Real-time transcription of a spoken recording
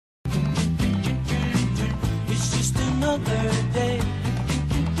another day.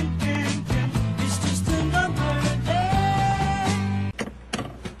 It's just another day.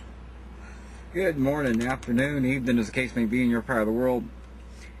 Good morning, afternoon, evening, as the case may be in your part of the world.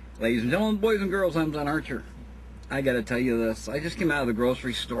 Ladies and gentlemen, boys and girls, I'm Zen Archer. I gotta tell you this. I just came out of the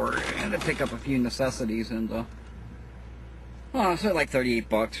grocery store and to pick up a few necessities, and well, I spent like 38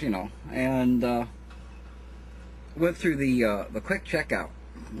 bucks, you know, and went through the quick checkout.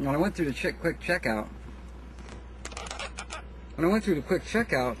 When I went through the quick checkout,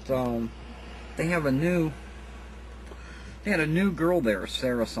 they had a new girl there,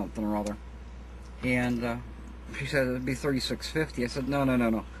 Sarah something or other, and she said it'd be $36.50. I said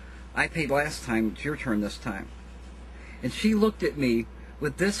no. I paid last time. It's your turn this time. And she looked at me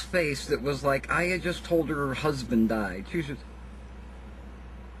with this face that was like I had just told her husband died. She said,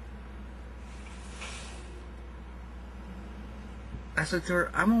 I said to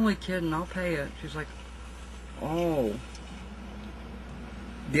her, I'm only kidding, I'll pay it. She's like, oh.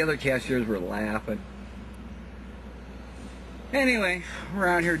 The other cashiers were laughing. Anyway, we're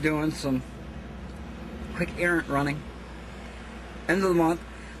out here doing some quick errand running. End of the month.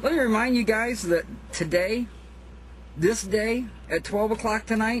 Let me remind you guys that today, this day, at 12 o'clock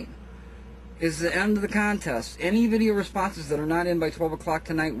tonight, is the end of the contest. Any video responses that are not in by 12 o'clock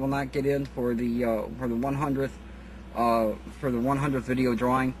tonight will not get in for the 100th video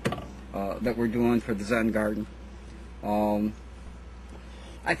drawing that we're doing for the Zen Garden.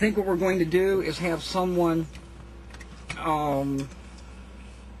 I think what we're going to do is have someone. I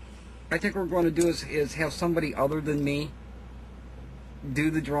think what we're going to do is have somebody other than me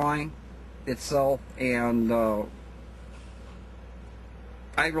do the drawing itself, and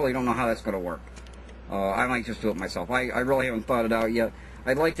I really don't know how that's going to work. I might just do it myself. I really haven't thought it out yet.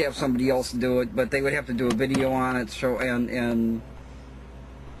 I'd like to have somebody else do it, but they would have to do a video on it, and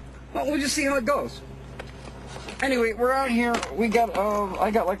well, we'll just see how it goes. Anyway, we're out here. We got I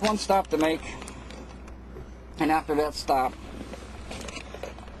got like one stop to make, and after that stop,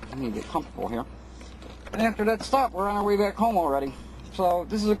 I need to get comfortable here. And after that stop, we're on our way back home already. So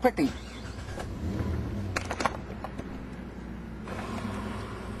this is a quickie.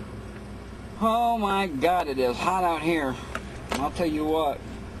 Oh my God, it is hot out here. I'll tell you what.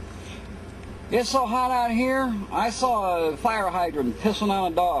 It's so hot out here, I saw a fire hydrant pissing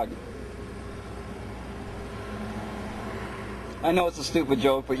on a dog. I know it's a stupid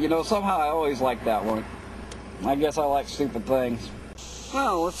joke, but you know, somehow I always like that one. I guess I like stupid things.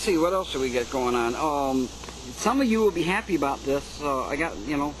 Well, let's see, what else do we get going on? Some of you will be happy about this. I got,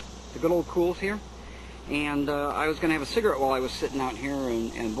 you know, the good old cools here. And I was going to have a cigarette while I was sitting out here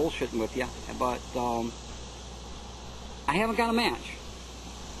and bullshitting with you, but I haven't got a match.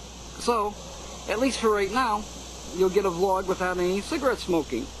 So, at least for right now, you'll get a vlog without any cigarette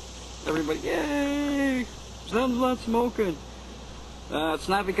smoking. Everybody, yay! Zen's not smoking. It's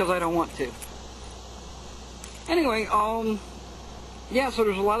not because I don't want to. Anyway, yeah. So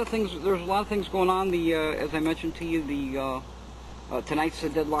there's a lot of things. There's a lot of things going on. As I mentioned to you, tonight's the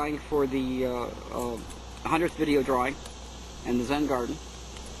deadline for the 100th video drawing and the Zen Garden.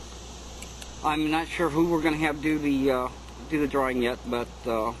 I'm not sure who we're going to have do the drawing yet, but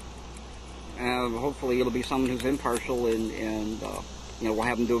hopefully it'll be someone who's impartial, and you know, we'll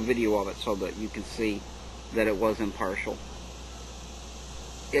have them do a video of it so that you can see that it was impartial.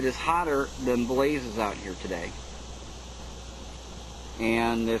 It is hotter than blazes out here today,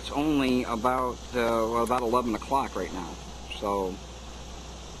 and it's only about 11 o'clock right now. So,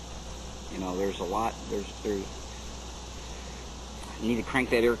 you know, there's a lot. There's I need to crank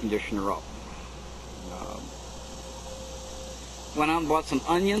that air conditioner up. Went out and bought some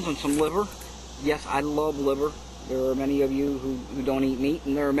onions and some liver. Yes, I love liver. There are many of you who don't eat meat,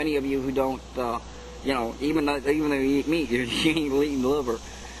 and there are many of you who don't. You know, even though you eat meat, you ain't eating liver.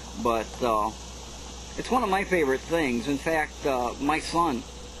 But it's one of my favorite things. In fact, my son,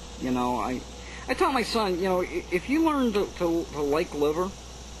 you know, I taught my son, you know, if you learn to like liver,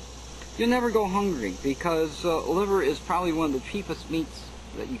 you'll never go hungry, because liver is probably one of the cheapest meats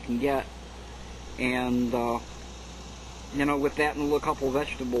that you can get, and you know, with that and a couple of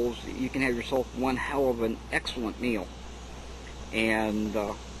vegetables, you can have yourself one hell of an excellent meal. And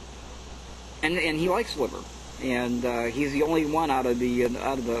he likes liver, and he's the only one out of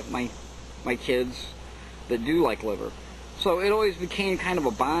my kids that do like liver. So it always became kind of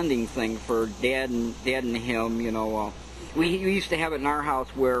a bonding thing for Dad and him. You know, we used to have it in our house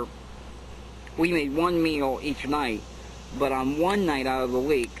where we made one meal each night, but on one night out of the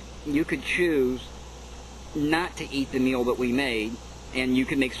week, you could choose not to eat the meal that we made, and you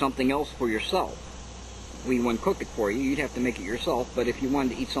could make something else for yourself. We wouldn't cook it for you. You'd have to make it yourself, but if you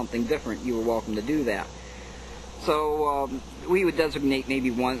wanted to eat something different, you were welcome to do that. So we would designate maybe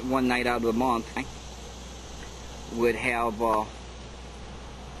one night out of the month. Would have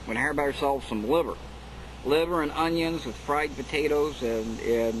ourselves some liver and onions with fried potatoes,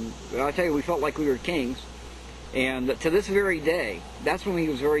 and I'll tell you, we felt like we were kings. And to this very day, that's when he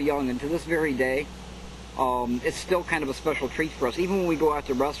was very young, and to this very day, it's still kind of a special treat for us. Even when we go out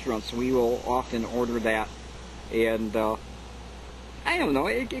to restaurants, we will often order that, and I don't know,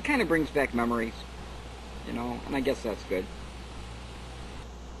 it kind of brings back memories, you know, and I guess that's good.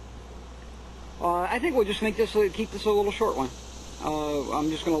 I think we'll just keep this a little short one. I'm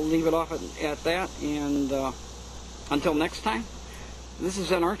just going to leave it off at that, and until next time, this is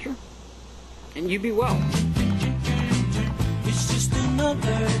Zen Archer, and you be well. It's just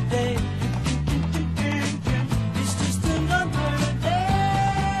another day.